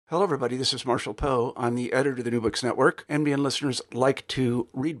Hello, everybody. This is Marshall Poe. I'm the editor of the New Books Network. NBN listeners like to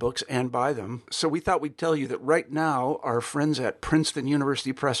read books and buy them. So we thought we'd tell you that right now, our friends at Princeton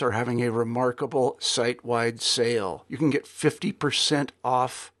University Press are having a remarkable site-wide sale. You can get 50%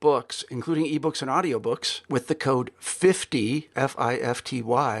 off books, including ebooks and audiobooks, with the code 50,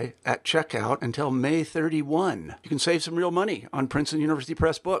 F-I-F-T-Y, at checkout until May 31. You can save some real money on Princeton University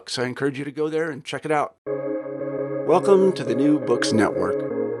Press books. I encourage you to go there and check it out. Welcome to the New Books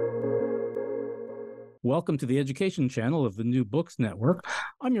Network. Welcome to the Education Channel of the New Books Network.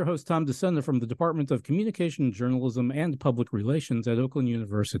 I'm your host, Tom DeSenda from the Department of Communication, Journalism, and Public Relations at Oakland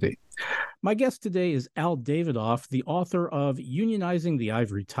University. My guest today is Al Davidoff, the author of Unionizing the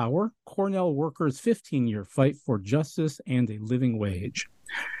Ivory Tower, Cornell Workers' 15-Year Fight for Justice and a Living Wage.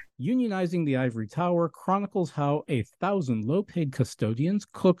 Unionizing the Ivory Tower chronicles how 1,000 low-paid custodians,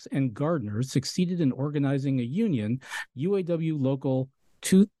 cooks, and gardeners succeeded in organizing a union, UAW Local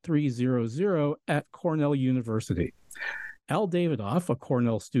 2300 at Cornell University. Al Davidoff, a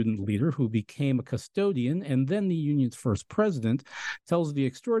Cornell student leader who became a custodian and then the union's first president, tells the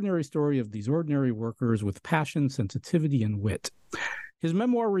extraordinary story of these ordinary workers with passion, sensitivity, and wit. His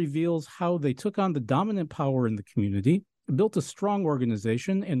memoir reveals how they took on the dominant power in the community, built a strong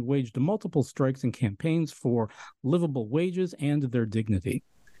organization, and waged multiple strikes and campaigns for livable wages and their dignity.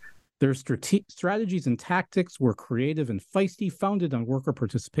 Their strategies and tactics were creative and feisty, founded on worker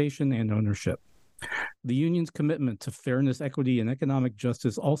participation and ownership. The union's commitment to fairness, equity, and economic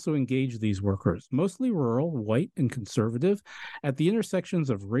justice also engaged these workers, mostly rural, white, and conservative, at the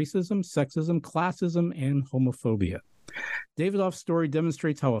intersections of racism, sexism, classism, and homophobia. Davidoff's story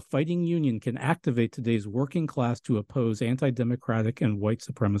demonstrates how a fighting union can activate today's working class to oppose anti-democratic and white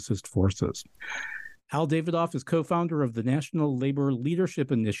supremacist forces. Al Davidoff is co-founder of the National Labor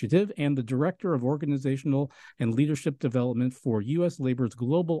Leadership Initiative and the Director of Organizational and Leadership Development for U.S. Labor's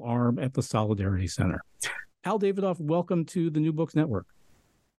global arm at the Solidarity Center. Al Davidoff, welcome to the New Books Network.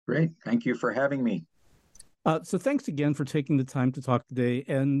 Great. Thank you for having me. So thanks again for taking the time to talk today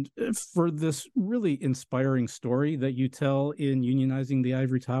and for this really inspiring story that you tell in Unionizing the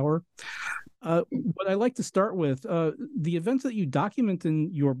Ivory Tower. What I'd like to start with, the events that you document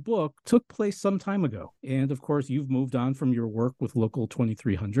in your book took place some time ago. And of course, you've moved on from your work with Local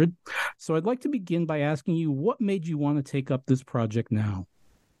 2300. So I'd like to begin by asking you, what made you want to take up this project now?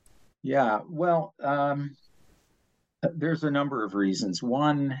 Yeah, well, there's a number of reasons.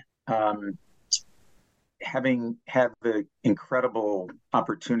 One, having had the incredible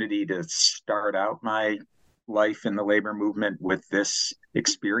opportunity to start out my life in the labor movement with this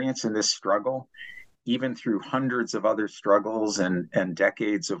experience and this struggle, even through hundreds of other struggles and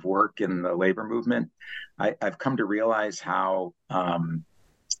decades of work in the labor movement, I've come to realize how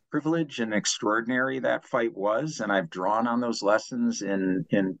privileged and extraordinary that fight was. And I've drawn on those lessons in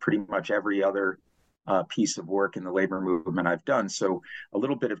pretty much every other piece of work in the labor movement I've done. So a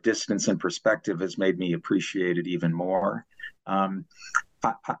little bit of distance and perspective has made me appreciate it even more.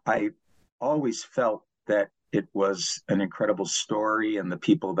 I always felt that it was an incredible story and the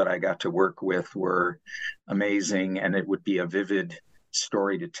people that I got to work with were amazing and it would be a vivid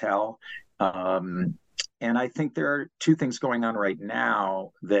story to tell. And I think there are two things going on right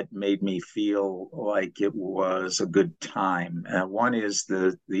now that made me feel like it was a good time. One is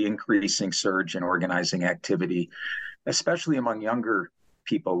the increasing surge in organizing activity, especially among younger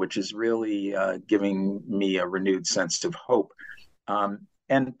people, which is really giving me a renewed sense of hope.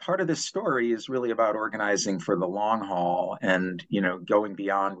 And part of this story is really about organizing for the long haul and, going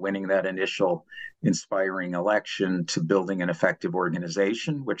beyond winning that initial inspiring election to building an effective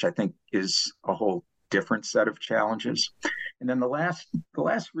organization, which I think is a whole different set of challenges. And then the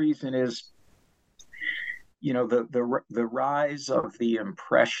last reason is, the rise of the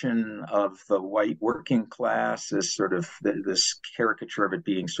impression of the white working class as sort of this caricature of it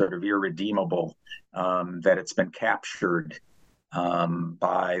being sort of irredeemable, that it's been captured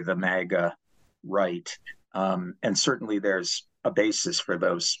by the MAGA right. And certainly there's a basis for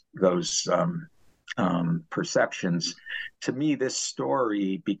those perceptions. To me, this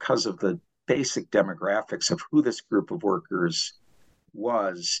story, because of the basic demographics of who this group of workers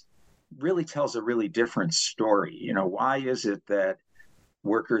was, really tells a really different story. Why is it that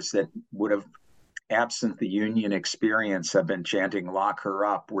workers that would have, absent the union experience, have been chanting "lock her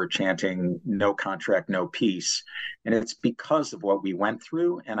up"? We're chanting "no contract, no peace," and it's because of what we went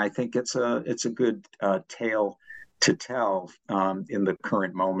through. And I think it's a good tale to tell in the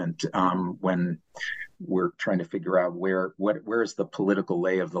current moment when we're trying to figure out where is the political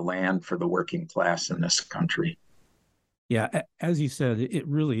lay of the land for the working class in this country. Yeah, as you said, it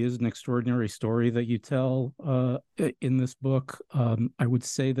really is an extraordinary story that you tell in this book. I would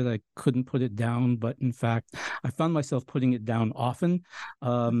say that I couldn't put it down, but in fact, I found myself putting it down often,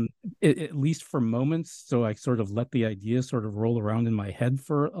 at least for moments. So I sort of let the idea sort of roll around in my head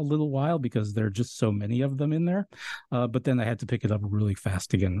for a little while because there are just so many of them in there. But then I had to pick it up really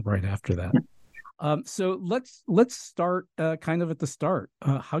fast again right after that. So let's start kind of at the start.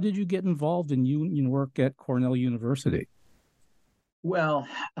 How did you get involved in union work at Cornell University? Well,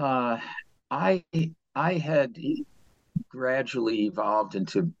 I I had gradually evolved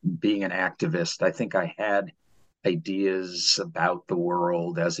into being an activist. I think I had ideas about the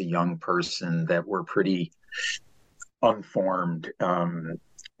world as a young person that were pretty unformed. And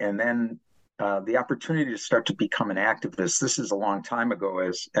then the opportunity to start to become an activist. This is a long time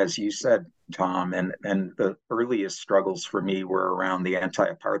ago, as you said, Tom. And the earliest struggles for me were around the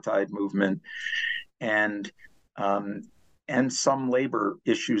anti-apartheid movement and um, and some labor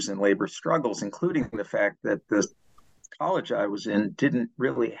issues and labor struggles, including the fact that the college I was in didn't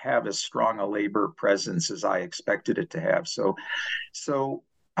really have as strong a labor presence as I expected it to have. So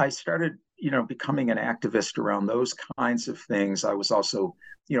I started, becoming an activist around those kinds of things. I was also,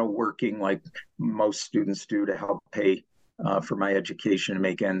 working like most students do to help pay for my education and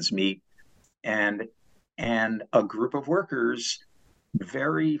make ends meet. And a group of workers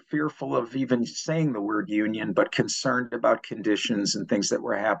very fearful of even saying the word union, but concerned about conditions and things that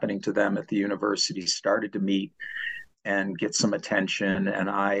were happening to them at the university started to meet and get some attention. And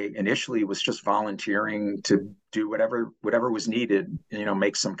I initially was just volunteering to do whatever was needed,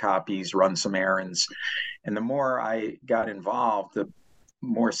 make some copies, run some errands. And the more I got involved, the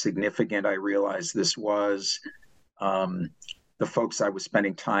more significant I realized this was. The folks I was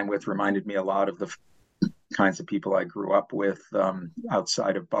spending time with reminded me a lot of the kinds of people I grew up with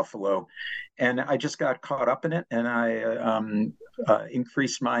outside of Buffalo. And I just got caught up in it, and I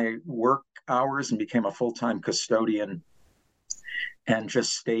increased my work hours and became a full-time custodian and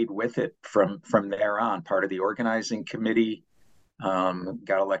just stayed with it from there on. Part of the organizing committee,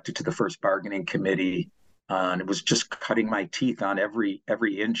 got elected to the first bargaining committee, and it was just cutting my teeth on every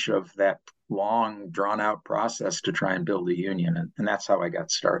inch of that long, drawn-out process to try and build a union. And that's how I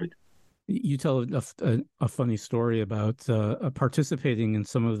got started. You tell a funny story about participating in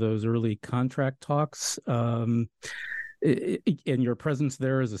some of those early contract talks, and your presence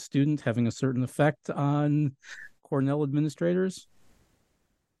there as a student having a certain effect on Cornell administrators.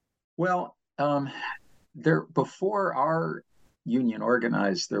 Well, there before our union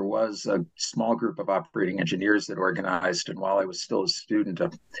organized, there was a small group of operating engineers that organized, and while I was still a student,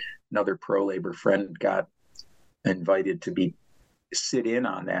 another pro-labor friend got invited to sit in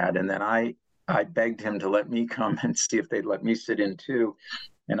on that. And then I begged him to let me come and see if they'd let me sit in too.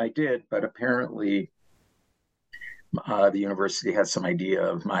 And I did, but apparently the university had some idea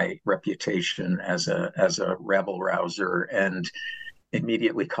of my reputation as a rabble rouser and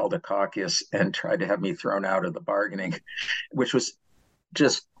immediately called a caucus and tried to have me thrown out of the bargaining, which was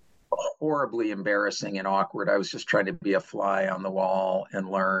just horribly embarrassing and awkward. I was just trying to be a fly on the wall and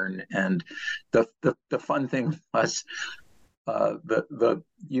learn. And the fun thing was, the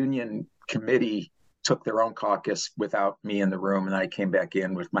union committee took their own caucus without me in the room, and I came back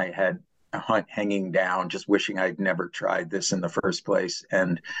in with my head hanging down, just wishing I'd never tried this in the first place.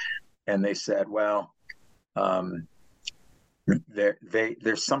 And they said, well,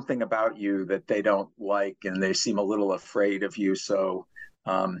 there's something about you that they don't like, and they seem a little afraid of you. So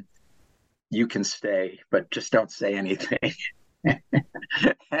you can stay, but just don't say anything.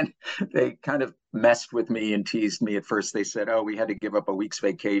 And they kind of messed with me and teased me. At first they said, oh, we had to give up a week's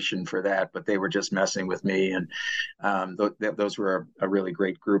vacation for that, but they were just messing with me. And those were a really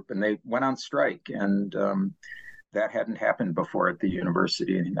great group, and they went on strike. And that hadn't happened before at the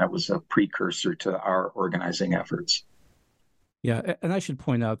university, and that was a precursor to our organizing efforts. Yeah, and I should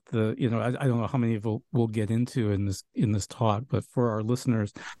point out I don't know how many of we'll get into in this talk, but for our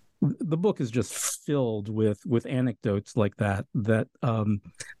listeners, the book is just filled with anecdotes like that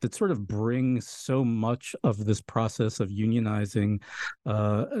sort of bring so much of this process of unionizing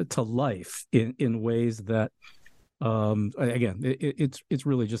to life in ways that again it's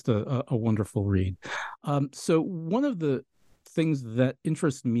really just a wonderful read. So one of the things that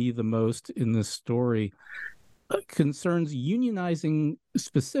interests me the most in this story concerns unionizing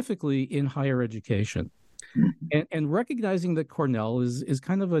specifically in higher education. And recognizing that Cornell is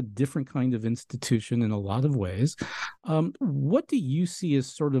kind of a different kind of institution in a lot of ways. What do you see as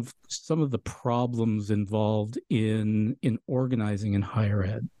sort of some of the problems involved in organizing in higher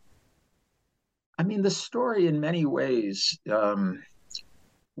ed? I mean, the story in many ways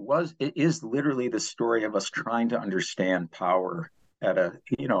it is literally the story of us trying to understand power at a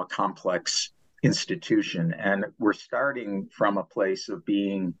complex institution, and we're starting from a place of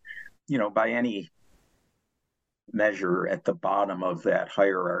being, by any measure, at the bottom of that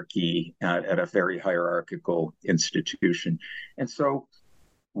hierarchy, at a very hierarchical institution. And so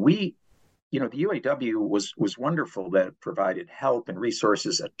we, the UAW was wonderful, that provided help and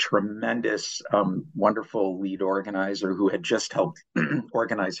resources, a tremendous, wonderful lead organizer who had just helped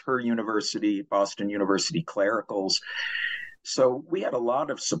organize her university, Boston University Clericals. So we had a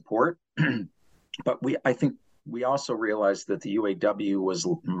lot of support, but I think we also realized that the UAW was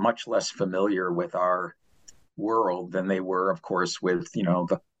much less familiar with our world than they were, of course, with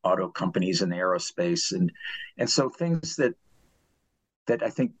the auto companies and the aerospace, and so things that I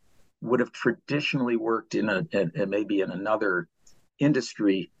think would have traditionally worked in maybe in another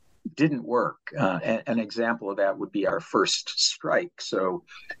industry didn't work. An example of that would be our first strike. So,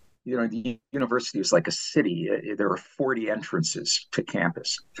 the university is like a city. There are 40 entrances to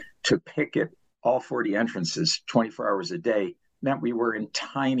campus. To picket all 40 entrances 24 hours a day meant we were in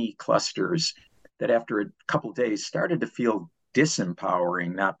tiny clusters that after a couple of days started to feel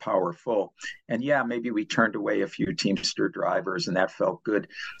disempowering, not powerful. And yeah, maybe we turned away a few Teamster drivers and that felt good,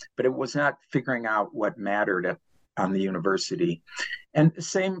 but it was not figuring out what mattered on the university. And the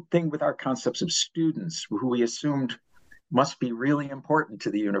same thing with our concepts of students, who we assumed must be really important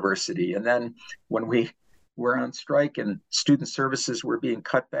to the university. And then when we were on strike and student services were being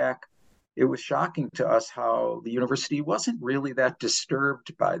cut back, it was shocking to us how the university wasn't really that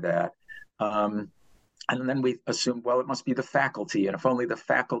disturbed by that. And then we assumed, well, it must be the faculty, and if only the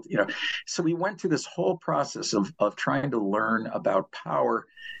faculty, So we went through this whole process of trying to learn about power.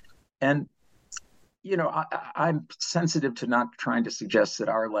 And, I'm sensitive to not trying to suggest that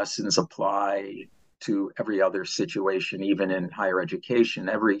our lessons apply to every other situation, even in higher education.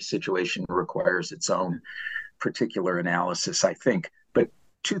 Every situation requires its own particular analysis, I think. But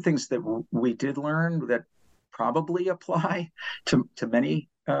two things that we did learn that probably apply to many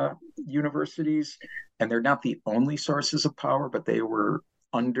universities, and they're not the only sources of power, but they were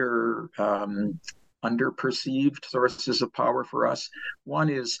underperceived sources of power for us. One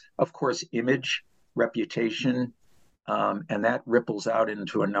is, of course, image, reputation, and that ripples out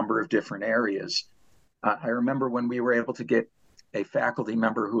into a number of different areas. I remember when we were able to get a faculty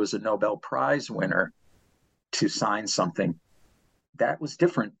member who was a Nobel Prize winner to sign something. That was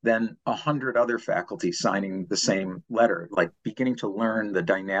different than 100 other faculty signing the same letter, like beginning to learn the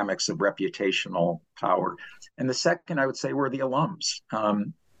dynamics of reputational power. And the second, I would say, were the alums.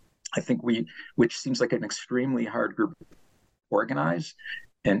 I think which seems like an extremely hard group to organize,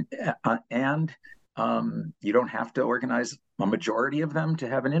 and you don't have to organize a majority of them to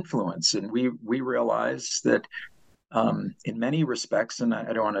have an influence. And we realized that in many respects, and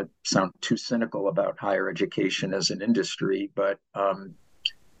I don't want to sound too cynical about higher education as an industry, but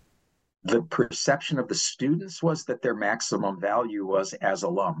the perception of the students was that their maximum value was as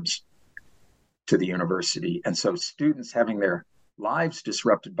alums to the university. And so students having their lives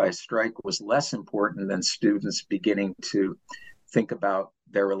disrupted by a strike was less important than students beginning to think about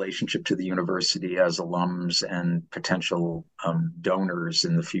their relationship to the university as alums and potential donors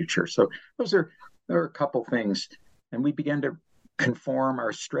in the future. So there are a couple things. And we began to conform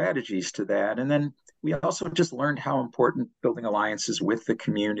our strategies to that. And then we also just learned how important building alliances with the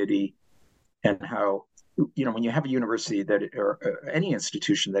community, and how, when you have a university or any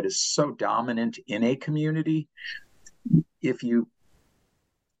institution that is so dominant in a community, if you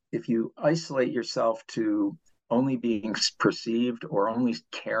isolate yourself to only being perceived or only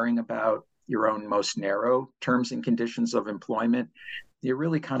caring about your own most narrow terms and conditions of employment, you're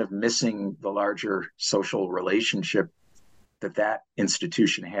really kind of missing the larger social relationship that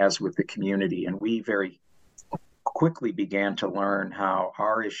institution has with the community. And we very quickly began to learn how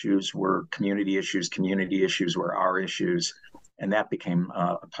our issues were community issues were our issues. And that became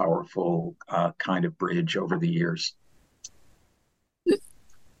a powerful kind of bridge over the years.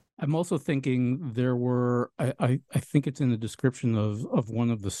 I'm also thinking there were, I think it's in the description of one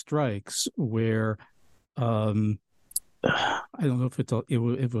of the strikes where, I don't know if it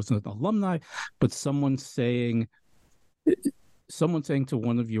was an alumni, but someone saying to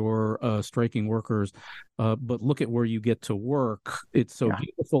one of your striking workers, but look at where you get to work. It's so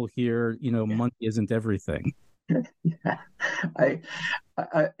beautiful here. Money isn't everything. Yeah.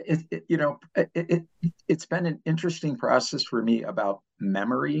 It's been an interesting process for me about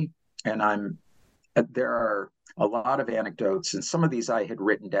memory, and there are a lot of anecdotes, and some of these I had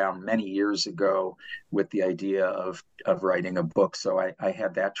written down many years ago with the idea of writing a book, so I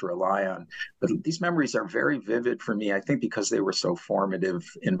had that to rely on. But these memories are very vivid for me, I think because they were so formative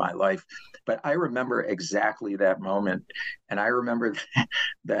in my life. But I remember exactly that moment, and I remember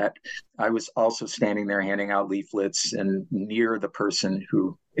that I was also standing there handing out leaflets and near the person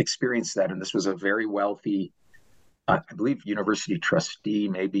who experienced that, and this was a very wealthy, I believe, university trustee,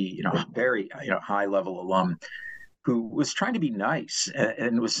 maybe, very, high level alum, who was trying to be nice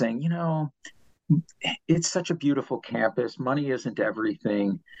and was saying, it's such a beautiful campus. Money isn't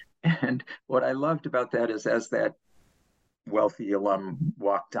everything. And what I loved about that is, as that wealthy alum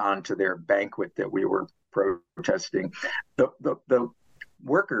walked on to their banquet that we were protesting, the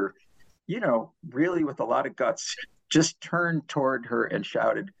worker, really with a lot of guts, just turned toward her and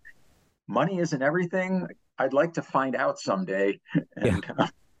shouted, "Money isn't everything. I'd like to find out someday." And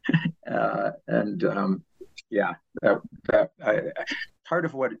yeah, part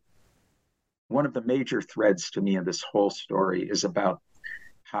of one of the major threads to me in this whole story is about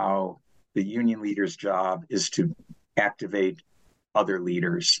how the union leader's job is to activate other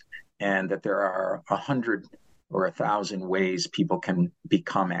leaders, and that there are 100 or 1,000 ways people can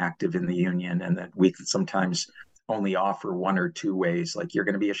become active in the union, and that we sometimes only offer one or two ways, like you're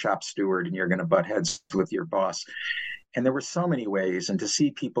going to be a shop steward and you're going to butt heads with your boss. And there were so many ways, and to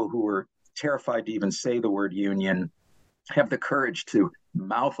see people who were terrified to even say the word union have the courage to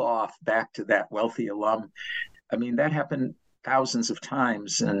mouth off back to that wealthy alum. I mean, that happened thousands of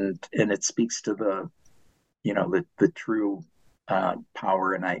times, and it speaks to the true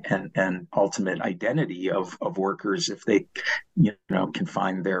power and ultimate identity of workers if they can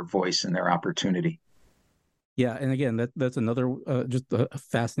find their voice and their opportunity. Yeah, and again, that's another just a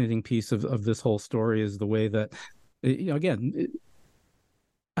fascinating piece of this whole story is the way that again,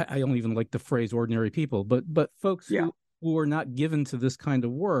 I don't even like the phrase ordinary people, but folks who are not given to this kind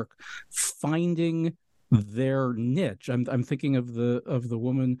of work, finding their niche. I'm thinking of the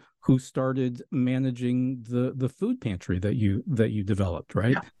woman who started managing the food pantry that you developed,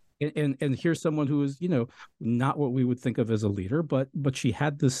 right? Yeah. And here's someone who is, not what we would think of as a leader, but she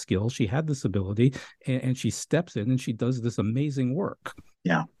had this skill, she had this ability, and she steps in and she does this amazing work.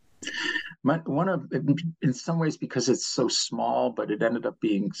 Yeah. In some ways, because it's so small, but it ended up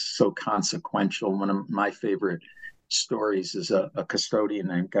being so consequential. One of my favorite stories is a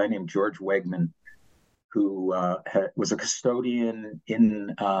custodian, a guy named George Wegman, who was a custodian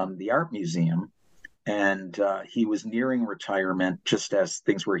in the art museum. And he was nearing retirement just as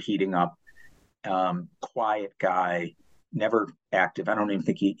things were heating up. Quiet guy, never active. I don't even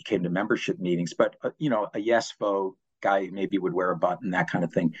think he came to membership meetings, but, a yes vote guy who maybe would wear a button, that kind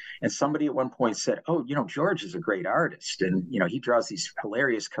of thing. And somebody at one point said, "Oh, George is a great artist. And, he draws these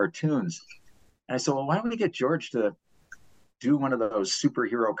hilarious cartoons." And I said, "Well, why don't we get George to do one of those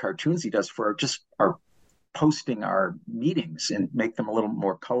superhero cartoons he does for just our posting our meetings and make them a little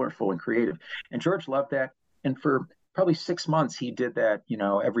more colorful and creative?" And George loved that. And for probably 6 months, he did that,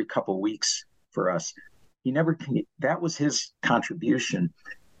 every couple of weeks for us. That was his contribution.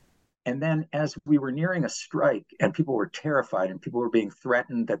 And then as we were nearing a strike and people were terrified and people were being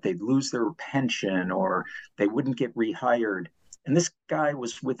threatened that they'd lose their pension or they wouldn't get rehired. And this guy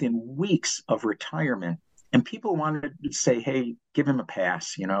was within weeks of retirement. And people wanted to say, "Hey, give him a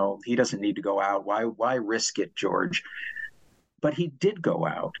pass. He doesn't need to go out. Why risk it, George?" But he did go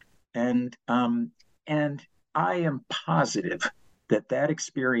out. And I am positive that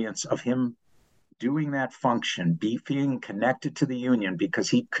experience of him doing that function, being connected to the union because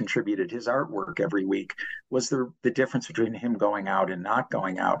he contributed his artwork every week, was the difference between him going out and not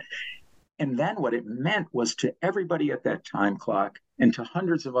going out. And then what it meant was to everybody at that time clock and to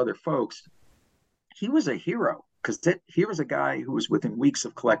hundreds of other folks, he was a hero because he was a guy who was within weeks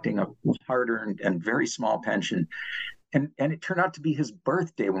of collecting a hard-earned and very small pension. And it turned out to be his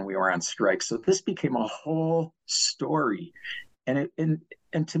birthday when we were on strike. So this became a whole story.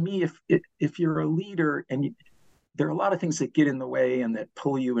 And to me, if you're a leader and there are a lot of things that get in the way and that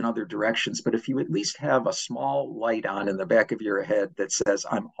pull you in other directions, but if you at least have a small light on in the back of your head that says,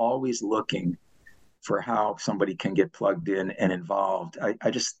 "I'm always looking for how somebody can get plugged in and involved,"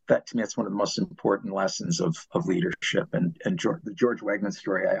 that to me, it's one of the most important lessons of leadership. And the George Wegman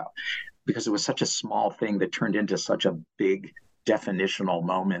story, because it was such a small thing that turned into such a big definitional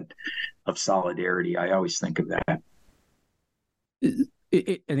moment of solidarity, I always think of that.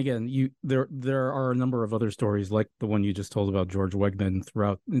 And again, there are a number of other stories like the one you just told about George Wegman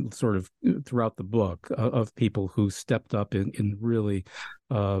throughout the book of people who stepped up in really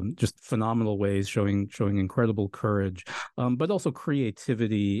just phenomenal ways, showing incredible courage, but also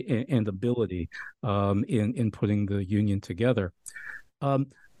creativity and ability in putting the union together.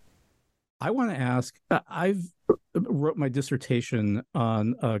 I want to ask, I've wrote my dissertation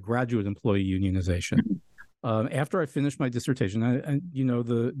on graduate employee unionization. After I finished my dissertation, the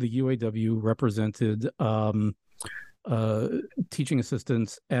UAW represented teaching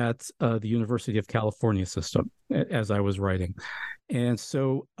assistants at the University of California system as I was writing. And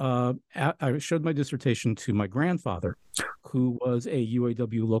so I showed my dissertation to my grandfather, who was a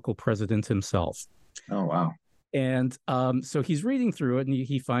UAW local president himself. Oh, wow. And so he's reading through it, and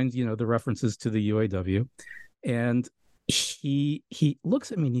he finds, the references to the UAW. And he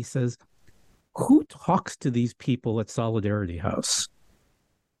looks at me and he says, "Who talks to these people at Solidarity House?"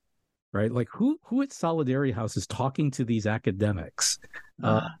 Right? Like who at Solidarity House is talking to these academics?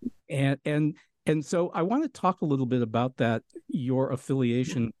 And so I want to talk a little bit about that, your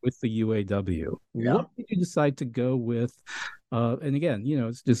affiliation with the UAW. Yeah. What did you decide to go with? And again,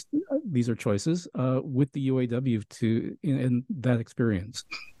 it's just these are choices with the UAW in that experience.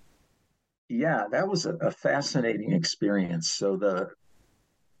 Yeah, that was a fascinating experience. So the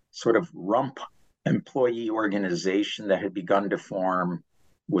sort of rump employee organization that had begun to form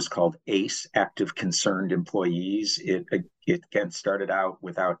was called ACE, Active Concerned Employees. It again started out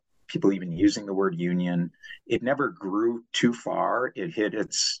without people even using the word union. It never grew too far. It hit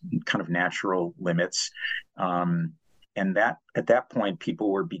its kind of natural limits. And that at that point,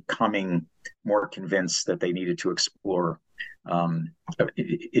 people were becoming more convinced that they needed to explore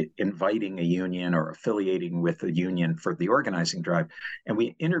inviting a union or affiliating with a union for the organizing drive. And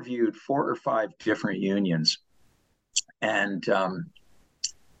we interviewed 4 or 5 different unions. And the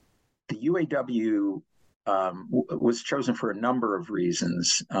UAW was chosen for a number of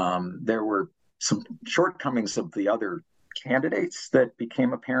reasons. There were some shortcomings of the other candidates that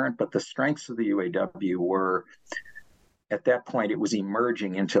became apparent, but the strengths of the UAW were, at that point, it was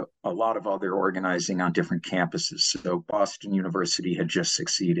emerging into a lot of other organizing on different campuses. So Boston University had just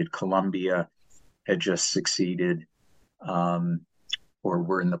succeeded, Columbia had just succeeded, or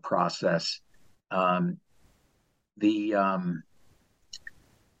were in the process.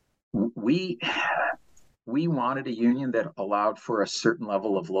 We wanted a union that allowed for a certain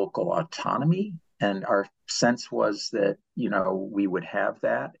level of local autonomy, and our sense was that we would have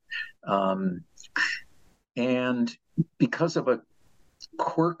that. And because of a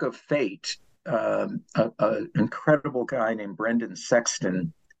quirk of fate, an incredible guy named Brendan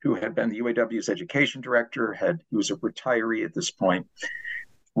Sexton, who had been the UAW's education director, he was a retiree at this point,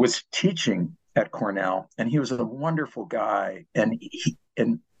 was teaching at Cornell, and he was a wonderful guy. And he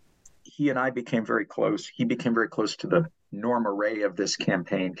and I became very close. He became very close to the Norma Ray of this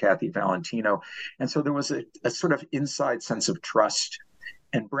campaign, Kathy Valentino. And so there was a sort of inside sense of trust.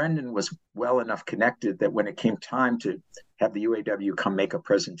 And Brendan was well enough connected that when it came time to have the UAW come make a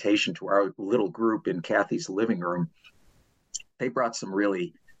presentation to our little group in Kathy's living room, they brought some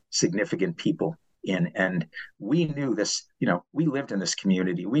really significant people in. And we knew this, we lived in this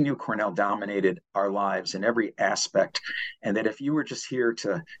community. We knew Cornell dominated our lives in every aspect. And that if you were just here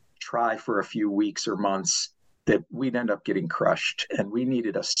to try for a few weeks or months, that we'd end up getting crushed, and we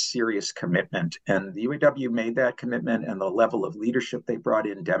needed a serious commitment. And the UAW made that commitment, and the level of leadership they brought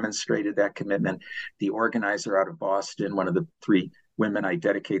in demonstrated that commitment. The organizer out of Boston, one of the 3 women I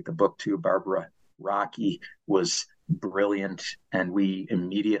dedicate the book to, Barbara Rocky, was brilliant, and we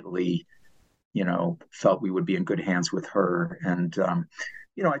immediately, felt we would be in good hands with her. And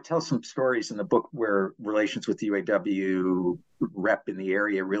I tell some stories in the book where relations with the UAW rep in the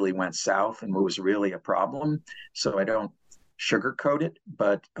area really went south and was really a problem. So I don't sugarcoat it,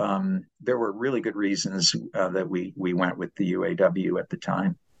 but there were really good reasons that we went with the UAW at the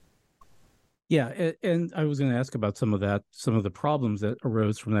time. Yeah, and I was going to ask about some of the problems that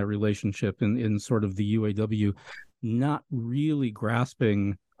arose from that relationship in sort of the UAW not really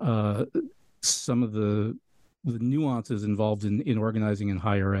grasping some of the nuances involved in organizing in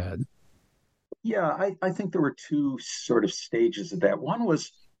higher ed. Yeah, I think there were 2 sort of stages of that. One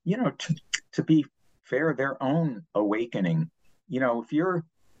was, to be fair, their own awakening. If you're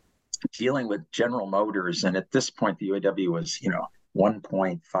dealing with General Motors, and at this point the UAW was,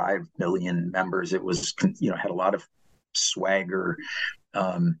 1.5 million members, it was, had a lot of swagger,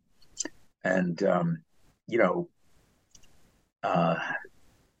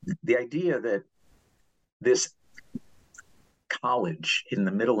 the idea that this college in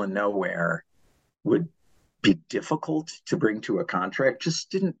the middle of nowhere would be difficult to bring to a contract just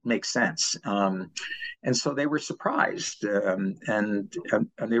didn't make sense. And so they were surprised, and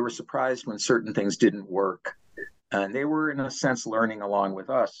they were surprised when certain things didn't work. And they were, in a sense, learning along with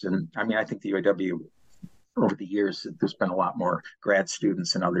us. And I mean, I think the UAW, over the years, there's been a lot more grad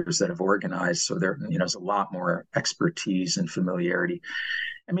students and others that have organized. So there's a lot more expertise and familiarity.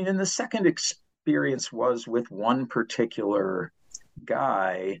 I mean, and the second experience was with one particular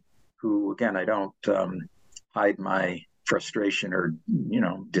guy who, again, I don't hide my frustration or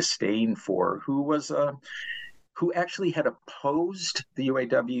disdain for, who actually had opposed the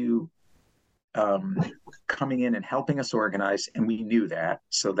UAW coming in and helping us organize, and we knew that,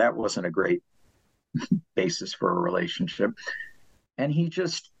 so that wasn't a great basis for a relationship. And he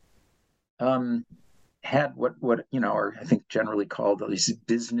just had what are, I think, generally called these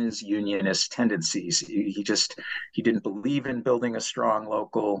business unionist tendencies. He didn't believe in building a strong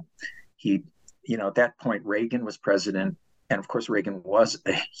local. He, at that point, Reagan was president, and of course Reagan was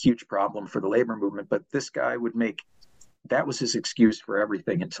a huge problem for the labor movement, but this guy that was his excuse for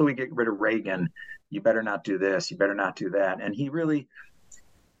everything. Until we get rid of Reagan, you better not do this, you better not do that. And he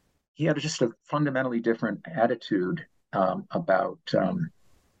had just a fundamentally different attitude about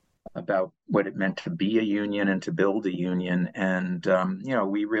what it meant to be a union and to build a union. And,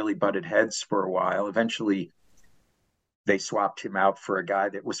 we really butted heads for a while. Eventually, they swapped him out for a guy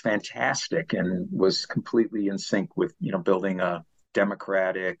that was fantastic and was completely in sync with, building a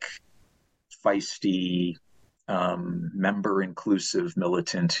democratic, feisty, member-inclusive,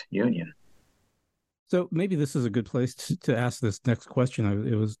 militant union. So maybe this is a good place to ask this next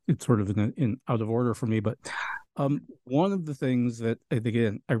question. It's sort of in out of order for me, but one of the things that,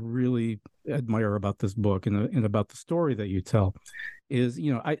 again, I really admire about this book and about the story that you tell is,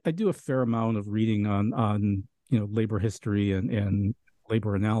 I do a fair amount of reading on labor history and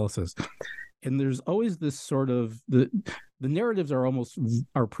labor analysis, and there's always this sort of the narratives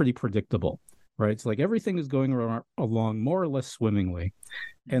are pretty predictable. Right. It's like everything is going along more or less swimmingly.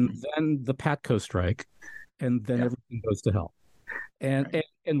 And then the Patco strike, and then everything goes to hell. And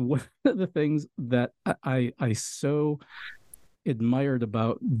one of the things that I so admired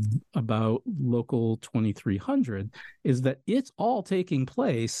about Local 2300 is that it's all taking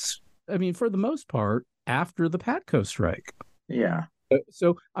place, I mean, for the most part, after the Patco strike. Yeah.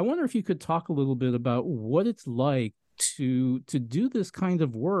 So I wonder if you could talk a little bit about what it's like to do this kind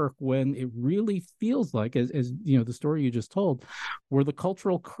of work when it really feels like, as the story you just told, where the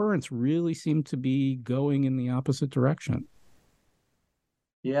cultural currents really seem to be going in the opposite direction.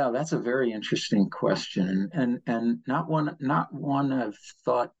 Yeah, that's a very interesting question, and not one I've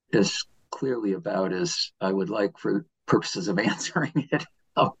thought as clearly about as I would like for purposes of answering it.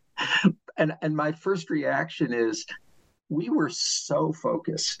 And my first reaction is, we were so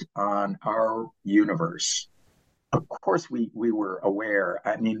focused on our universe. Of course, we were aware.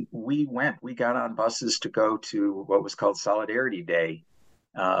 I mean, we got on buses to go to what was called Solidarity Day,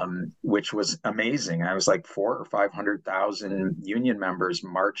 which was amazing. I was like 400,000 or 500,000 union members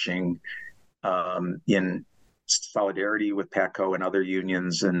marching in solidarity with PATCO and other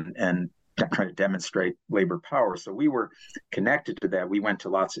unions and trying to demonstrate labor power. So we were connected to that. We went to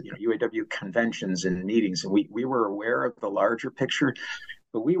lots of UAW conventions and meetings, and we were aware of the larger picture.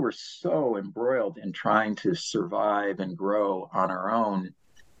 But we were so embroiled in trying to survive and grow on our own.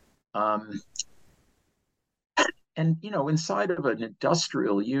 And, inside of an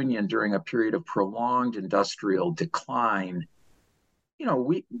industrial union during a period of prolonged industrial decline,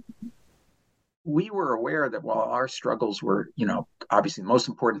 we were aware that while our struggles were, obviously the most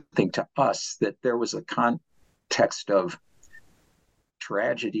important thing to us, that there was a context of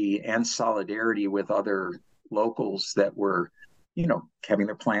tragedy and solidarity with other locals that were having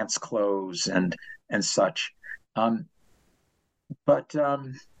their plants close and such. But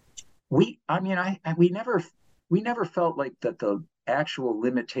we never felt like that the actual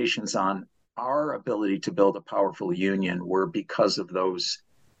limitations on our ability to build a powerful union were because of those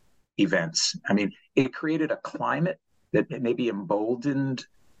events. I mean, it created a climate that maybe emboldened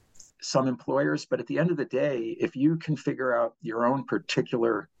some employers, but at the end of the day, if you can figure out your own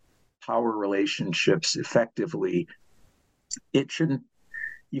particular power relationships effectively,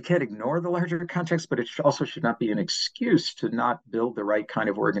 you can't ignore the larger context, but it also should not be an excuse to not build the right kind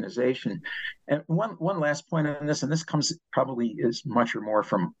of organization. And one last point on this, and this comes probably as much or more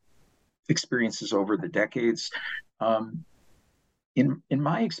from experiences over the decades. In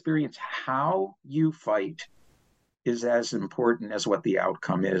my experience, how you fight is as important as what the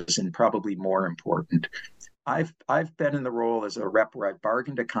outcome is, and probably more important. I've been in the role as a rep where I've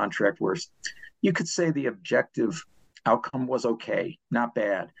bargained a contract where you could say the objective outcome was okay, not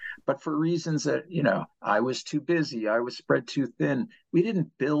bad. But for reasons that, I was too busy, I was spread too thin, we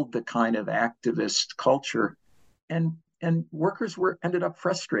didn't build the kind of activist culture. And workers were ended up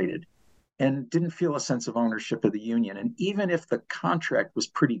frustrated and didn't feel a sense of ownership of the union. And even if the contract was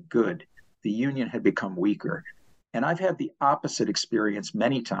pretty good, the union had become weaker. And I've had the opposite experience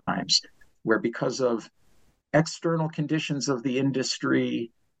many times, where because of external conditions of the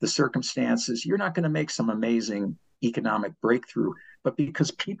industry, the circumstances, you're not going to make some amazing economic breakthrough. But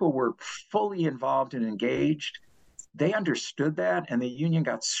because people were fully involved and engaged, they understood that, and the union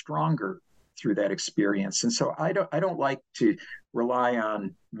got stronger through that experience. And so I don't like to rely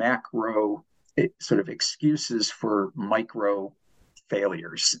on macro sort of excuses for micro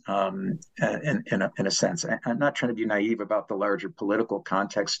failures. In a sense, I'm not trying to be naive about the larger political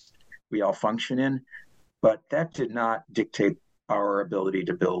context we all function in, but that did not dictate our ability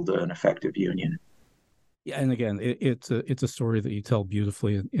to build an effective union. Yeah, and again, it's a story that you tell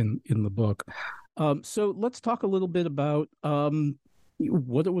beautifully in the book. So let's talk a little bit about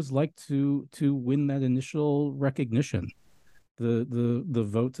what it was like to win that initial recognition, the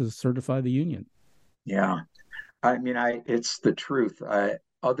vote to certify the union. Yeah, I mean, it's the truth.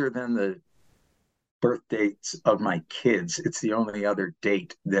 Other than the birth dates of my kids, it's the only other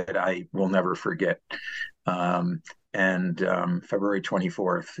date that I will never forget. And February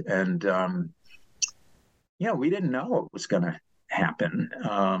 24th, and we didn't know what was going to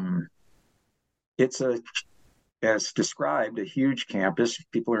happen. It's as described, a huge campus.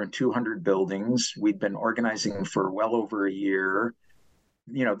 People are in 200 buildings. We'd been organizing for well over a year.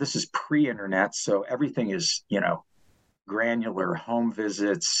 This is pre-internet, so everything is, granular, home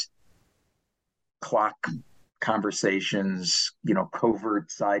visits, clock conversations,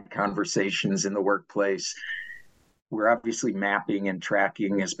 covert side conversations in the workplace. We're obviously mapping and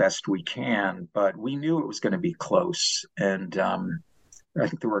tracking as best we can, but we knew it was going to be close. And I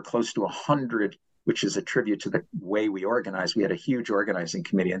think there were close to 100, which is a tribute to the way we organized. We had a huge organizing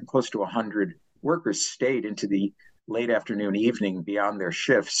committee, and close to 100 workers stayed into the late afternoon, evening beyond their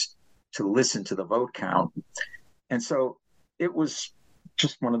shifts to listen to the vote count. And so it was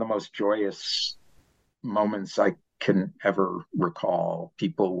just one of the most joyous moments I can ever recall.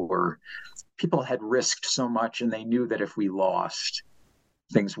 People had risked so much, and they knew that if we lost,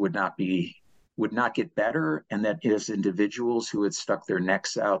 things would not get better, and that as individuals who had stuck their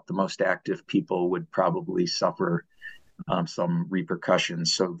necks out, the most active people would probably suffer some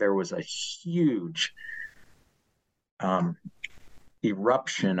repercussions. So there was a huge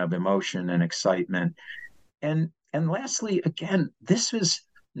eruption of emotion and excitement. And lastly, again, this was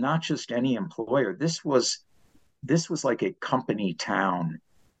not just any employer. This was like a company town.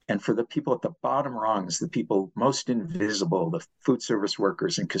 And for the people at the bottom rungs, the people most invisible, the food service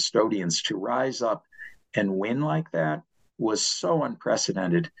workers and custodians, to rise up and win like that was so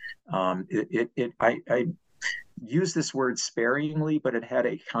unprecedented. I use this word sparingly, but it had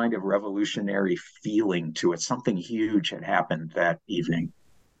a kind of revolutionary feeling to it. Something huge had happened that evening.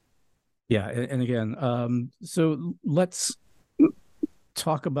 Yeah, and again, so let's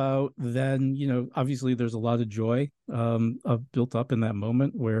talk about then, obviously there's a lot of joy built up in that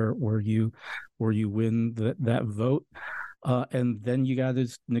moment where you win that vote, and then you got to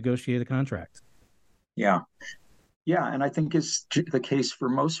negotiate a contract. Yeah, and I think it's the case for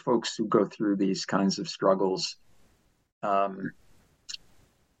most folks who go through these kinds of struggles. You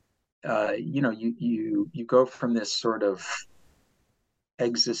go from this sort of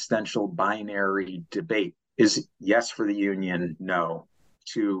existential binary debate, is yes for the union, no,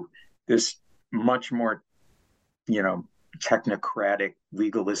 to this much more, technocratic,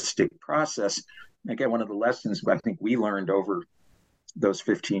 legalistic process. Again, one of the lessons I think we learned over those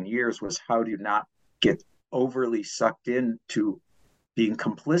 15 years was how to not get overly sucked into being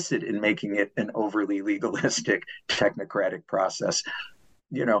complicit in making it an overly legalistic, technocratic process.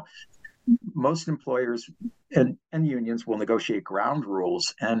 Most employers and unions will negotiate ground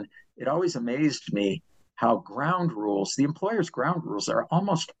rules. And it always amazed me how the employer's ground rules are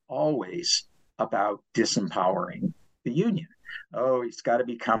almost always about disempowering the union. Oh, it's got to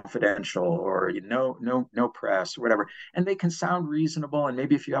be confidential, or no press, or whatever. And they can sound reasonable. And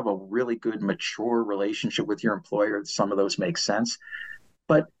maybe if you have a really good, mature relationship with your employer, some of those make sense.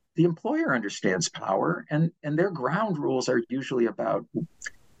 But the employer understands power, and their ground rules are usually about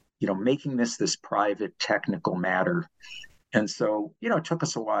making this private technical matter. And so, it took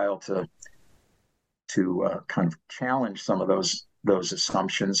us a while to kind of challenge some of those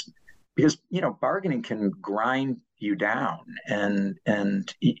assumptions, because, bargaining can grind you down. And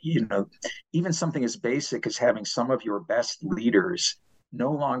even something as basic as having some of your best leaders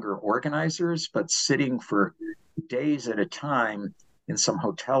no longer organizers, but sitting for days at a time in some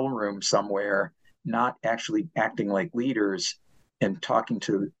hotel room somewhere, not actually acting like leaders and talking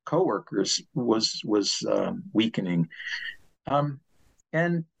to coworkers was weakening.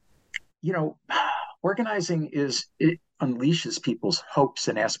 And organizing it unleashes people's hopes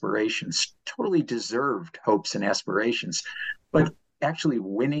and aspirations, totally deserved hopes and aspirations, but actually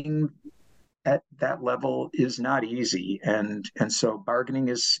winning at that level is not easy, and so bargaining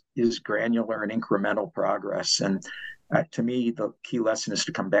is granular and incremental progress. And to me, the key lesson is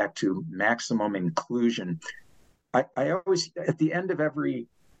to come back to maximum inclusion. I always, at the end of every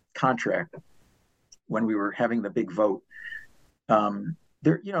contract, when we were having the big vote,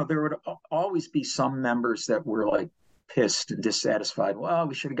 there would always be some members that were like pissed and dissatisfied. Well,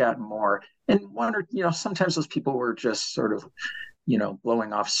 we should have gotten more. And one or sometimes those people were just sort of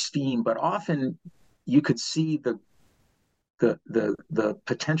blowing off steam, but often you could see the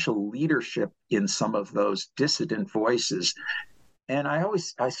potential leadership in some of those dissident voices. And I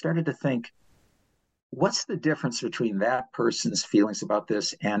started to think, what's the difference between that person's feelings about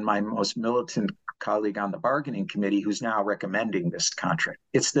this and my most militant colleague on the bargaining committee who's now recommending this contract?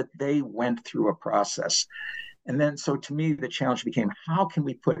 It's that they went through a process. And then, so to me, the challenge became, how can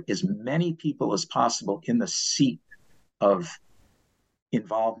we put as many people as possible in the seat of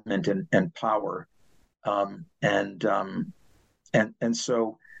involvement and power? And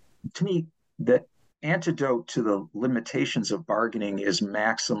so to me, the antidote to the limitations of bargaining is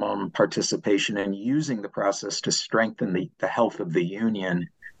maximum participation and using the process to strengthen the health of the union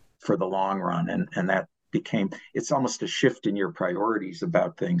for the long run. And that it's almost a shift in your priorities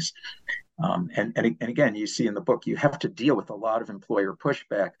about things. And again, you see in the book, you have to deal with a lot of employer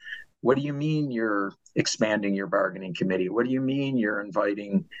pushback. What do you mean you're expanding your bargaining committee? What do you mean you're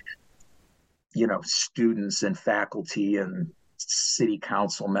inviting, students and faculty and city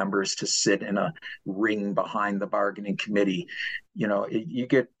council members to sit in a ring behind the bargaining committee? You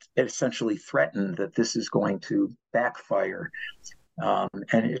get essentially threatened that this is going to backfire. And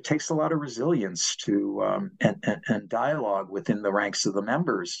it takes a lot of resilience to and dialogue within the ranks of the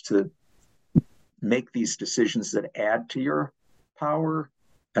members to make these decisions that add to your power,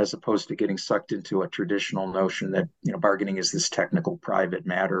 as opposed to getting sucked into a traditional notion that bargaining is this technical private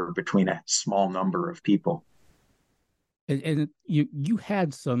matter between a small number of people. And you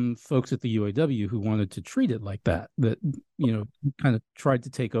had some folks at the UAW who wanted to treat it like that kind of tried to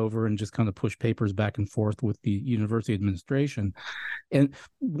take over and just kind of push papers back and forth with the university administration. And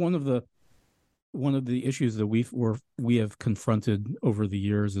one of the issues that we have confronted over the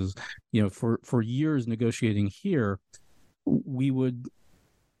years is, for years negotiating here, we would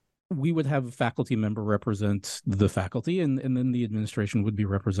have a faculty member represent the faculty, and then the administration would be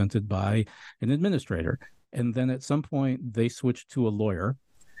represented by an administrator. And then at some point they switched to a lawyer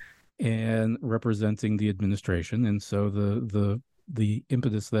and representing the administration. And so the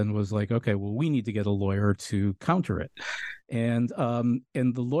impetus then was like, okay, well, we need to get a lawyer to counter it. And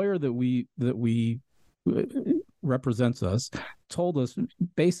the lawyer that we represents us told us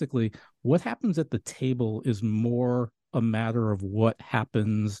basically what happens at the table is more a matter of what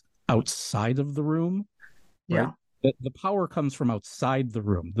happens outside of the room. Right? Yeah. The power comes from outside the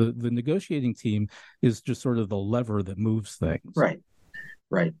room. The negotiating team is just sort of the lever that moves things.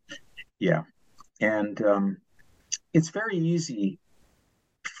 Right. Yeah. And it's very easy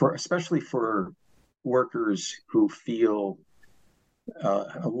especially for workers who feel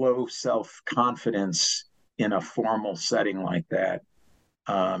a low self-confidence in a formal setting like that,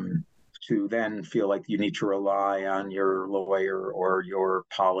 to then feel like you need to rely on your lawyer or your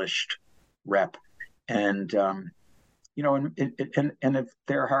polished rep. And if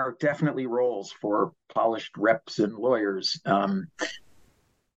there are definitely roles for polished reps and lawyers,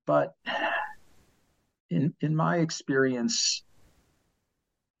 but in my experience,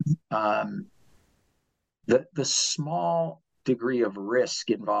 the small degree of risk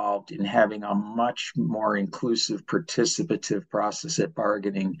involved in having a much more inclusive, participative process at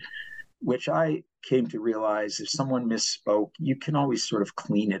bargaining, which I came to realize if someone misspoke, you can always sort of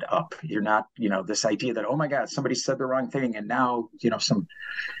clean it up. You're not, this idea that, oh my God, somebody said the wrong thing and now,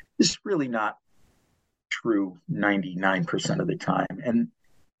 it's really not true 99% of the time.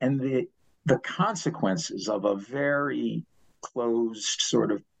 And the consequences of a very closed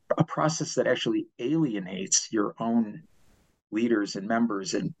sort of a process that actually alienates your own leaders and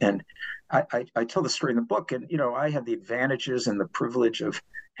members. And I tell the story in the book, and I had the advantages and the privilege of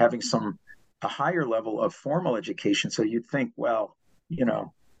having a higher level of formal education. So you'd think, well,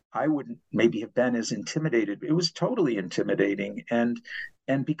 I wouldn't maybe have been as intimidated. It was totally intimidating. And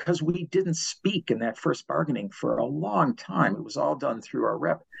because we didn't speak in that first bargaining for a long time, it was all done through our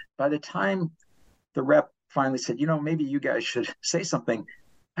rep. By the time the rep finally said, maybe you guys should say something.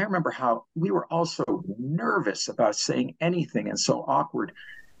 I remember how we were all so nervous about saying anything and so awkward.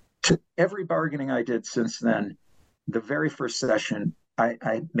 To every bargaining I did since then, the very first session,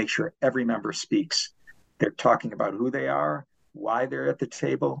 I make sure every member speaks. They're talking about who they are, why they're at the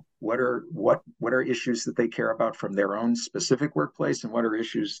table, what are issues that they care about from their own specific workplace, and what are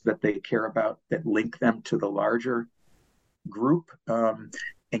issues that they care about that link them to the larger group,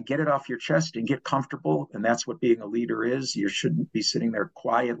 and get it off your chest and get comfortable. And that's what being a leader is. You shouldn't be sitting there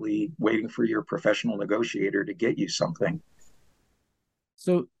quietly waiting for your professional negotiator to get you something.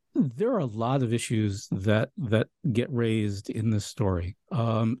 So there are a lot of issues that get raised in this story,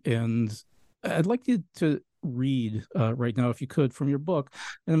 and I'd like you to read right now, if you could, from your book.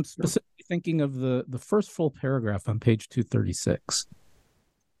 And I'm specifically thinking of the first full paragraph on page 236.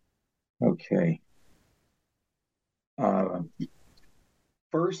 Okay.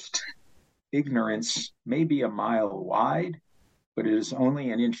 First, ignorance may be a mile wide, but it is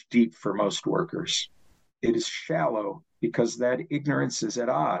only an inch deep for most workers. It is shallow because that ignorance is at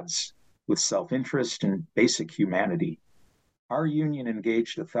odds with self-interest and basic humanity. Our union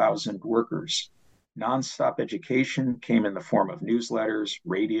engaged 1,000 workers. Nonstop education came in the form of newsletters,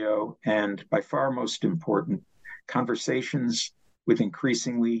 radio, and by far most important, conversations with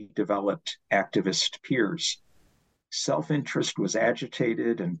increasingly developed activist peers. Self-interest was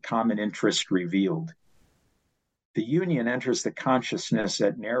agitated and common interest revealed. The union enters the consciousness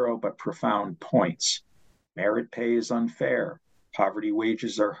at narrow but profound points. Merit pay is unfair. Poverty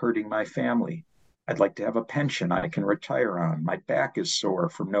wages are hurting my family. I'd like to have a pension I can retire on. My back is sore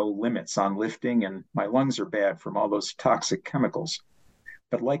from no limits on lifting, and my lungs are bad from all those toxic chemicals.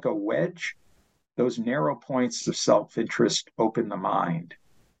 But like a wedge, those narrow points of self-interest open the mind.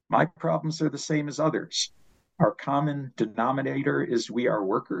 My problems are the same as others. Our common denominator is we are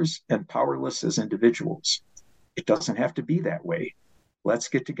workers and powerless as individuals. It doesn't have to be that way. Let's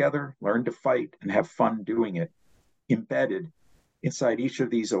get together, learn to fight, and have fun doing it. Embedded inside each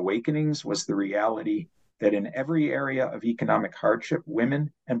of these awakenings was the reality that in every area of economic hardship,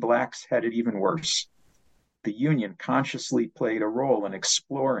 women and Blacks had it even worse. The union consciously played a role in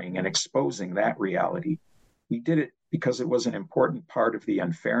exploring and exposing that reality. We did it because it was an important part of the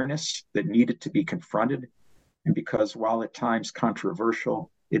unfairness that needed to be confronted, and because, while at times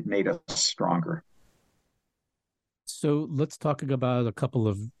controversial, it made us stronger. So let's talk about a couple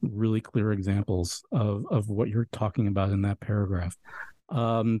of really clear examples of what you're talking about in that paragraph.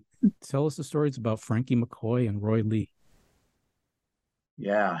 Tell us the stories about Frankie McCoy and Roy Lee.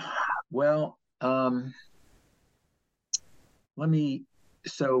 Yeah, well,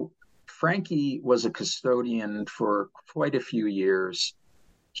 so Frankie was a custodian for quite a few years.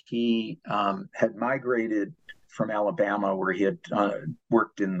 He had migrated from Alabama, where he had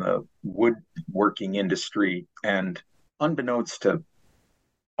worked in the woodworking industry, and unbeknownst to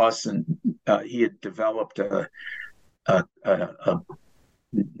us, and he had developed a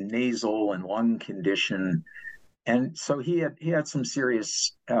nasal and lung condition, and so he had some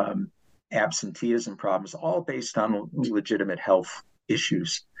serious absenteeism problems, all based on legitimate health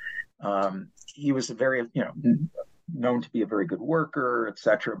issues. He was a very, known to be a very good worker,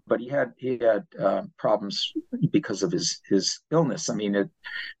 etc. But he had problems because of his illness. I mean,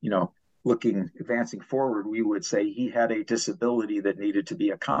 advancing forward, we would say he had a disability that needed to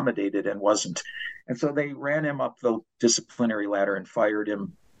be accommodated and wasn't. And so they ran him up the disciplinary ladder and fired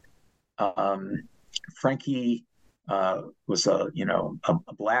him. Frankie was a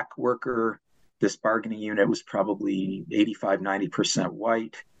Black worker. This bargaining unit was probably 85-90%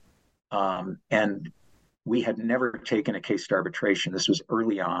 white. And we had never taken a case to arbitration. This was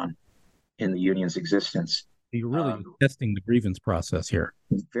early on in the union's existence. You're really testing the grievance process here.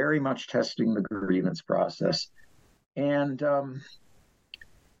 Very much testing the grievance process. And on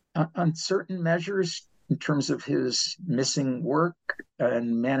certain measures, in terms of his missing work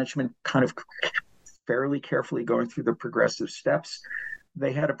and management kind of fairly carefully going through the progressive steps,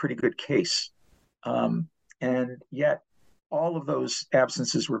 they had a pretty good case. And yet, all of those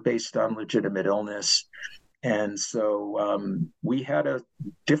absences were based on legitimate illness. And so we had a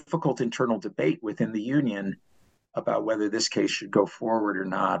difficult internal debate within the union about whether this case should go forward or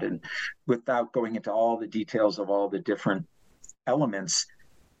not. And without going into all the details of all the different elements,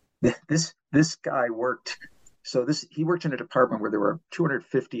 this guy worked. So he worked in a department where there were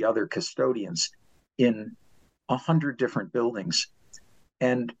 250 other custodians in 100 different buildings.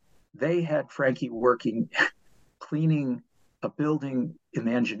 And they had Frankie working, cleaning a building in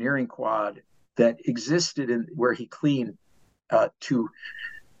the engineering quad that existed in where he cleaned to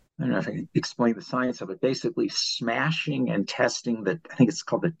I don't know if I can explain the science of it, basically smashing and testing I think it's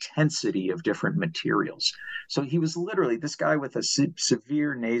called the tensity of different materials. So he was literally, this guy with a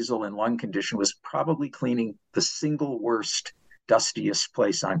severe nasal and lung condition was probably cleaning the single worst, dustiest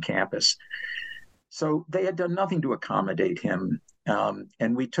place on campus. So they had done nothing to accommodate him.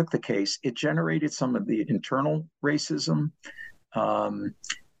 And we took the case. It generated some of the internal racism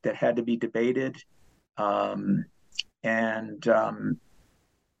that had to be debated. And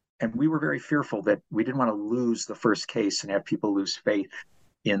we were very fearful that we didn't want to lose the first case and have people lose faith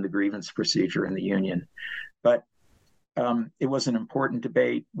in the grievance procedure in the union. But it was an important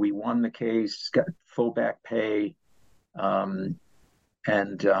debate. We won the case, got full back pay.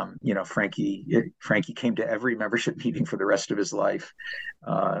 Frankie came to every membership meeting for the rest of his life.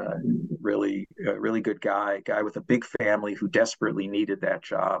 Really good guy with a big family who desperately needed that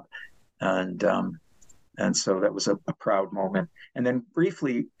job. And so that was a proud moment. And then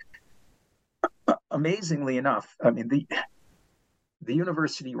briefly, amazingly enough, I mean, the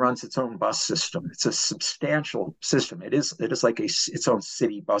university runs its own bus system. It's a substantial system. It is like its own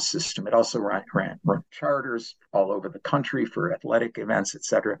city bus system. It also ran charters all over the country for athletic events, et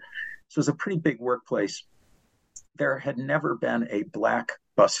cetera. So it's a pretty big workplace. There had never been a Black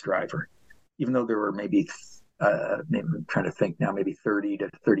bus driver, even though there were maybe I'm trying to think now, maybe 30 to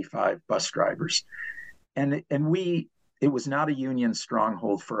 35 bus drivers. And it was not a union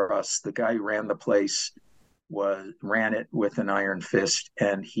stronghold for us. The guy who ran the place ran it with an iron fist,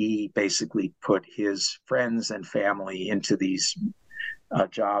 and he basically put his friends and family into these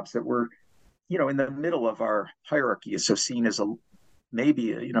jobs that were, in the middle of our hierarchy, so seen as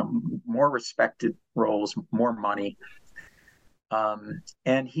maybe more respected roles, more money,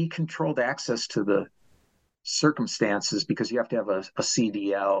 and he controlled access to the circumstances because you have to have a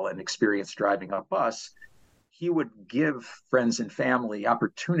CDL and experience driving a bus. He would give friends and family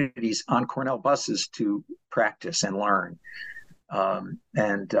opportunities on Cornell buses to practice and learn. And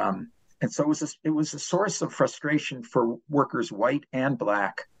so it was a source of frustration for workers, white and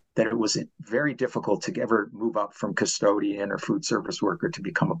Black, that it was very difficult to ever move up from custodian or food service worker to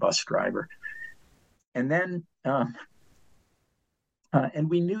become a bus driver. And then, and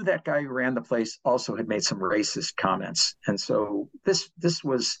we knew that guy who ran the place also had made some racist comments. And so this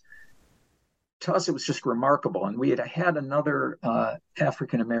was, to us, it was just remarkable. And we had another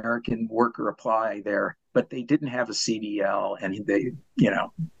African-American worker apply there, but they didn't have a CDL, and they,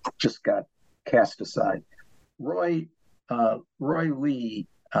 just got cast aside. Roy Lee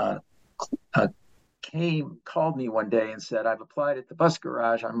called me one day and said, "I've applied at the bus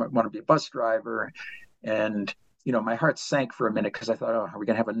garage. I want to be a bus driver." And, my heart sank for a minute because I thought, oh, are we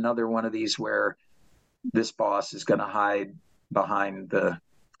going to have another one of these where this boss is going to hide behind the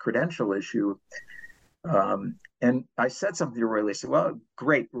credential issue? And I said something to Roy. He said, "Well,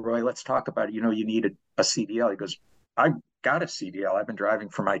 great, Roy, let's talk about it. You need a CDL." He goes, "I got a CDL. I've been driving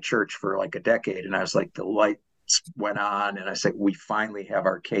for my church for like a decade." And I was like, the lights went on, and I said, "We finally have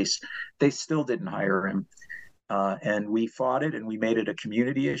our case." They still didn't hire him. And we fought it, and we made it a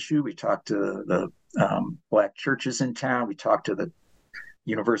community issue. We talked to the Black churches in town. We talked to the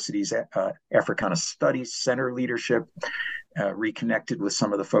university's Africana Studies Center leadership, reconnected with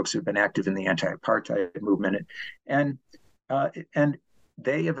some of the folks who've been active in the anti-apartheid movement. And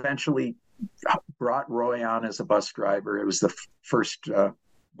they eventually brought Roy on as a bus driver. It was the first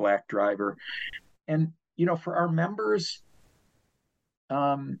Black driver. And, for our members,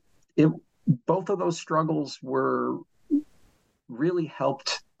 both of those struggles were really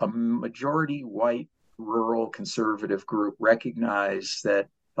helped a majority white rural conservative group recognize that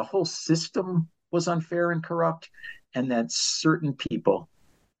the whole system was unfair and corrupt, and that certain people,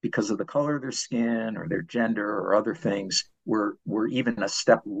 because of the color of their skin or their gender or other things, were even a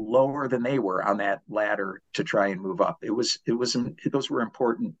step lower than they were on that ladder to try and move up. Those were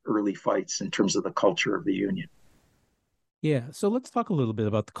important early fights in terms of the culture of the union. Yeah, so let's talk a little bit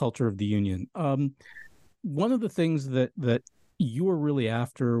about the culture of the union. One of the things that you were really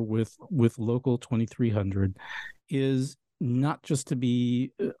after with Local 2300 is not just to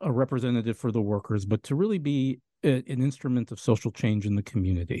be a representative for the workers, but to really be an instrument of social change in the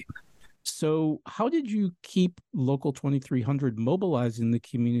community. So how did you keep Local 2300 mobilizing the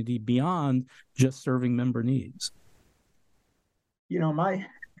community beyond just serving member needs?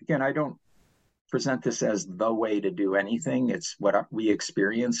 I don't present this as the way to do anything. It's what we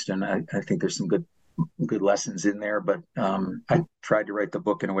experienced, and I think there's some good lessons in there. But I tried to write the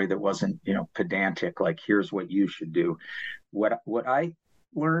book in a way that wasn't, pedantic, like here's what you should do. What I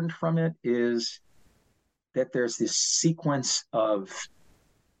learned from it is that there's this sequence of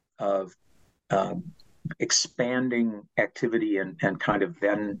expanding activity and kind of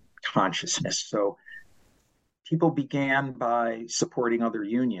then consciousness. So people began by supporting other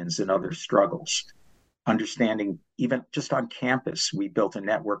unions and other struggles, understanding even just on campus, we built a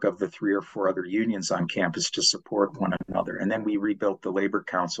network of the 3 or 4 other unions on campus to support one another. And then we rebuilt the labor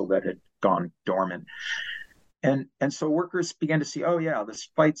council that had gone dormant. And so workers began to see, oh yeah, this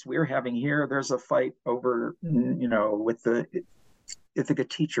fights we're having here, there's a fight over, with the Ithaca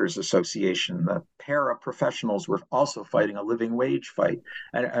Teachers Association. The paraprofessionals were also fighting a living wage fight.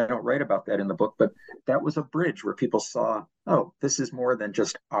 I don't write about that in the book, but that was a bridge where people saw, oh, this is more than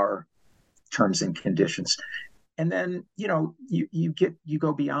just our terms and conditions. And then, you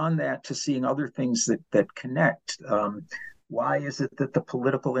go beyond that to seeing other things that connect. Why is it that the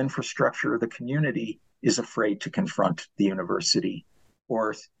political infrastructure of the community is afraid to confront the university?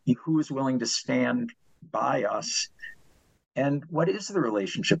 Or who is willing to stand by us? And what is the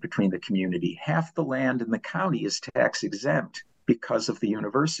relationship between the community? Half the land in the county is tax exempt because of the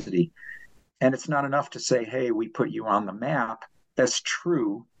university. And it's not enough to say, hey, we put you on the map. That's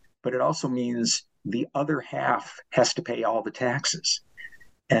true, but it also means the other half has to pay all the taxes.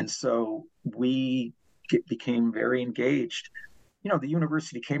 And so we became very engaged. The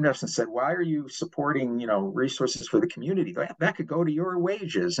university came to us and said, why are you supporting, resources for the community? That could go to your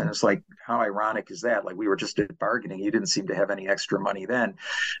wages. And it's like, how ironic is that? Like, we were just at bargaining. You didn't seem to have any extra money then.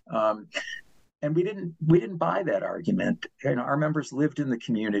 And we didn't buy that argument. Our members lived in the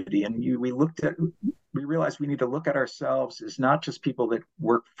community, and we realized we need to look at ourselves as not just people that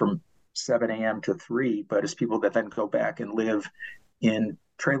work from 7 a.m. to 3, but as people that then go back and live in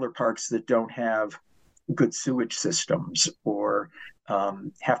trailer parks that don't have good sewage systems, or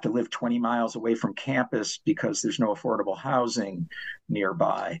have to live 20 miles away from campus because there's no affordable housing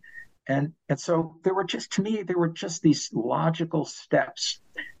nearby. And so there were just these logical steps.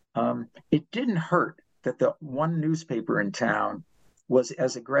 It didn't hurt that the one newspaper in town was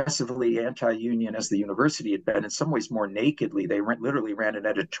as aggressively anti-union as the university had been, in some ways more nakedly. They literally ran an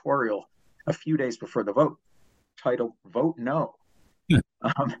editorial a few days before the vote titled "Vote No."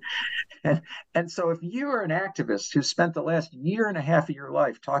 And so if you are an activist who spent the last year and a half of your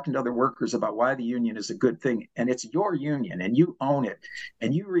life talking to other workers about why the union is a good thing, and it's your union and you own it,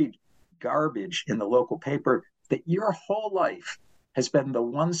 and you read garbage in the local paper that your whole life has been the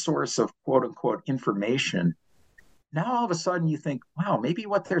one source of quote unquote information, now all of a sudden you think, wow, maybe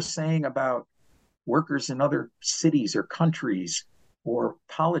what they're saying about workers in other cities or countries or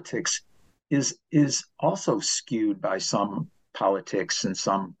politics is also skewed by some politics and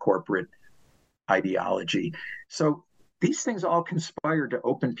some corporate ideology. So these things all conspire to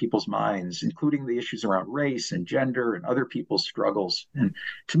open people's minds, including the issues around race and gender and other people's struggles. And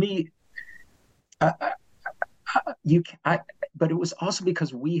to me, but it was also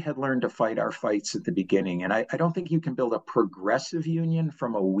because we had learned to fight our fights at the beginning. And I don't think you can build a progressive union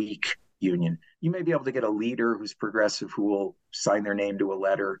from a weak union. You may be able to get a leader who's progressive who will sign their name to a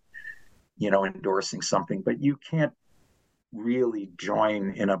letter, endorsing something, but you can't really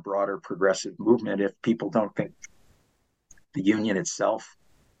join in a broader progressive movement if people don't think the union itself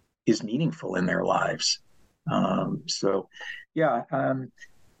is meaningful in their lives.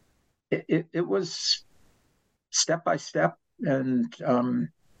 It was step by step, and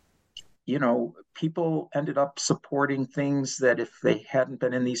people ended up supporting things that if they hadn't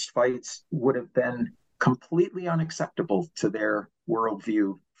been in these fights would have been completely unacceptable to their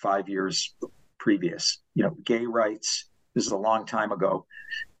worldview 5 years previous. Gay rights, this is a long time ago,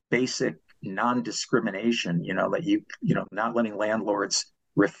 basic non-discrimination, that not letting landlords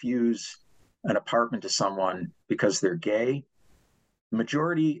refuse an apartment to someone because they're gay. The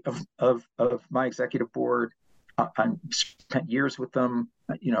majority of my executive board, I spent years with them,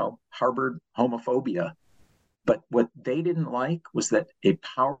 harbored homophobia. But what they didn't like was that a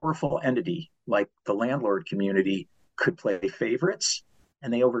powerful entity like the landlord community could play favorites,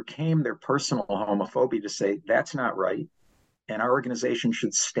 and they overcame their personal homophobia to say, that's not right, and our organization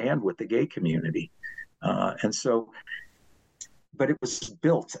should stand with the gay community. But it was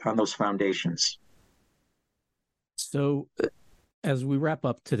built on those foundations. So as we wrap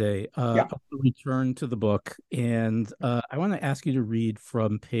up today, I'll return to the book, and I want to ask you to read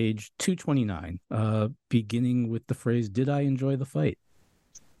from page 229, beginning with the phrase, "Did I enjoy the fight?"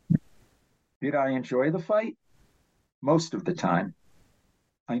 Did I enjoy the fight? Most of the time.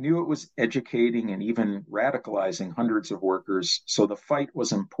 I knew it was educating and even radicalizing hundreds of workers, so the fight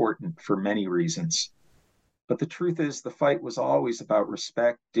was important for many reasons. But the truth is, the fight was always about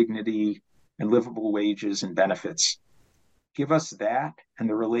respect, dignity, and livable wages and benefits. Give us that, and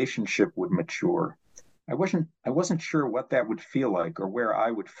the relationship would mature. I wasn't sure what that would feel like or where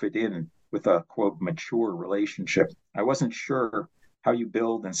I would fit in with a quote mature relationship. I wasn't sure how you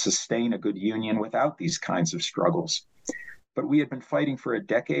build and sustain a good union without these kinds of struggles. But we had been fighting for a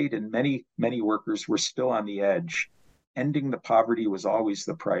decade, and many, many workers were still on the edge. Ending the poverty was always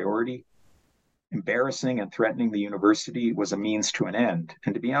the priority. Embarrassing and threatening the university was a means to an end.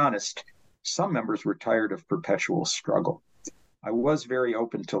 And to be honest, some members were tired of perpetual struggle. I was very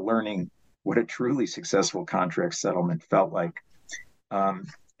open to learning what a truly successful contract settlement felt like.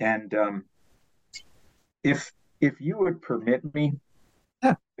 If you would permit me,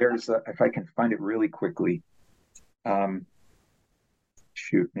 if I can find it really quickly.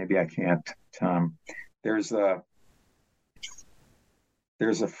 Maybe I can't, Tom. There's a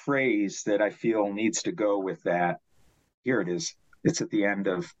phrase that I feel needs to go with that. Here it is. It's at the end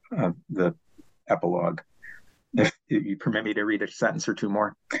of the epilogue. If you permit me to read a sentence or two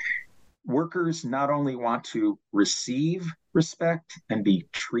more. Workers not only want to receive respect and be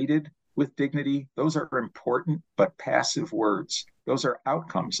treated with dignity, those are important but passive words. Those are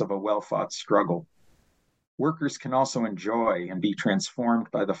outcomes of a well-fought struggle. Workers can also enjoy and be transformed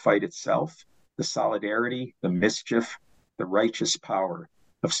by the fight itself, the solidarity, the mischief, the righteous power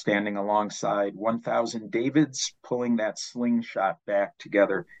of standing alongside 1,000 Davids, pulling that slingshot back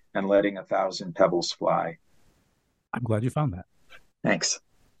together and letting 1,000 pebbles fly. I'm glad you found that. Thanks.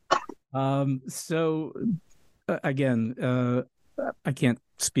 Again, I can't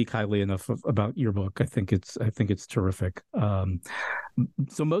speak highly enough about your book. I think it's terrific.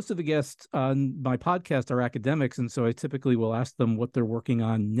 So most of the guests on my podcast are academics, and so I typically will ask them what they're working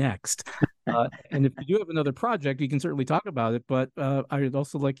on next. And if you do have another project, you can certainly talk about it. But I would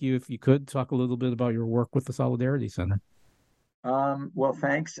also like you, if you could, talk a little bit about your work with the Solidarity Center. Well,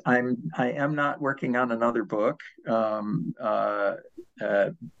 thanks. I am not working on another book.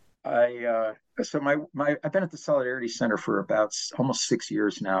 I've been at the Solidarity Center for about almost 6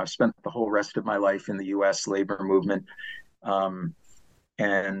 years now. I spent the whole rest of my life in the U.S. labor movement,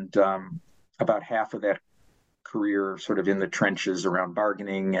 and about half of that career sort of in the trenches around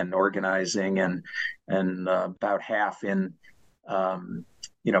bargaining and organizing, and about half in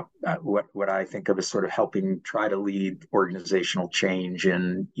what I think of as sort of helping try to lead organizational change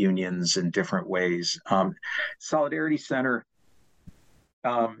in unions in different ways. Solidarity Center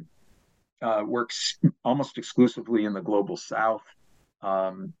works almost exclusively in the global South.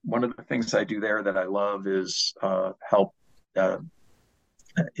 One of the things I do there that I love is help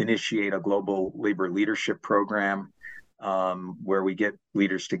initiate a global labor leadership program where we get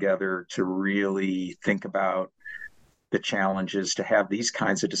leaders together to really think about the challenges, to have these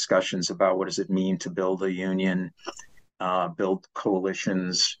kinds of discussions about what does it mean to build a union, build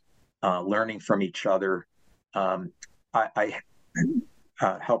coalitions, learning from each other. I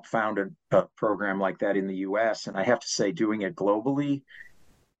helped found a program like that in the US, and I have to say doing it globally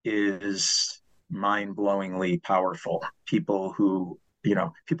is mind-blowingly powerful. People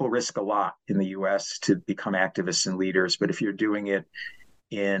risk a lot in the US to become activists and leaders, but if you're doing it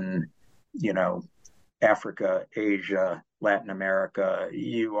in, Africa, Asia, Latin America,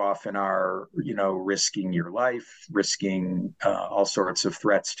 you often are, risking your life, risking all sorts of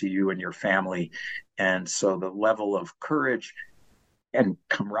threats to you and your family. And so the level of courage and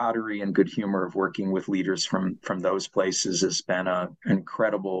camaraderie and good humor of working with leaders from those places has been an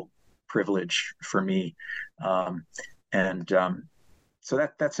incredible privilege for me. So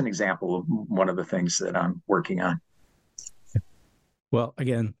that's an example of one of the things that I'm working on. Well,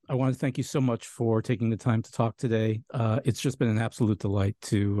 again, I want to thank you so much for taking the time to talk today. It's just been an absolute delight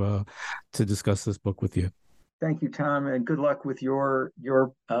to discuss this book with you. Thank you, Tom, and good luck with your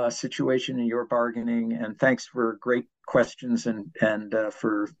situation and your bargaining. And thanks for great questions and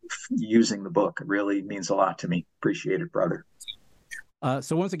for using the book. It really means a lot to me. Appreciate it, brother.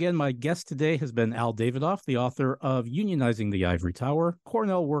 So once again, my guest today has been Al Davidoff, the author of Unionizing the Ivory Tower,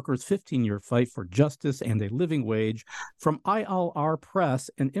 Cornell Workers' 15-Year Fight for Justice and a Living Wage, from ILR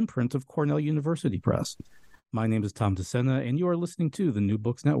Press, an imprint of Cornell University Press. My name is Tom DeSena, and you are listening to the New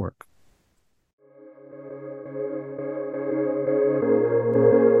Books Network.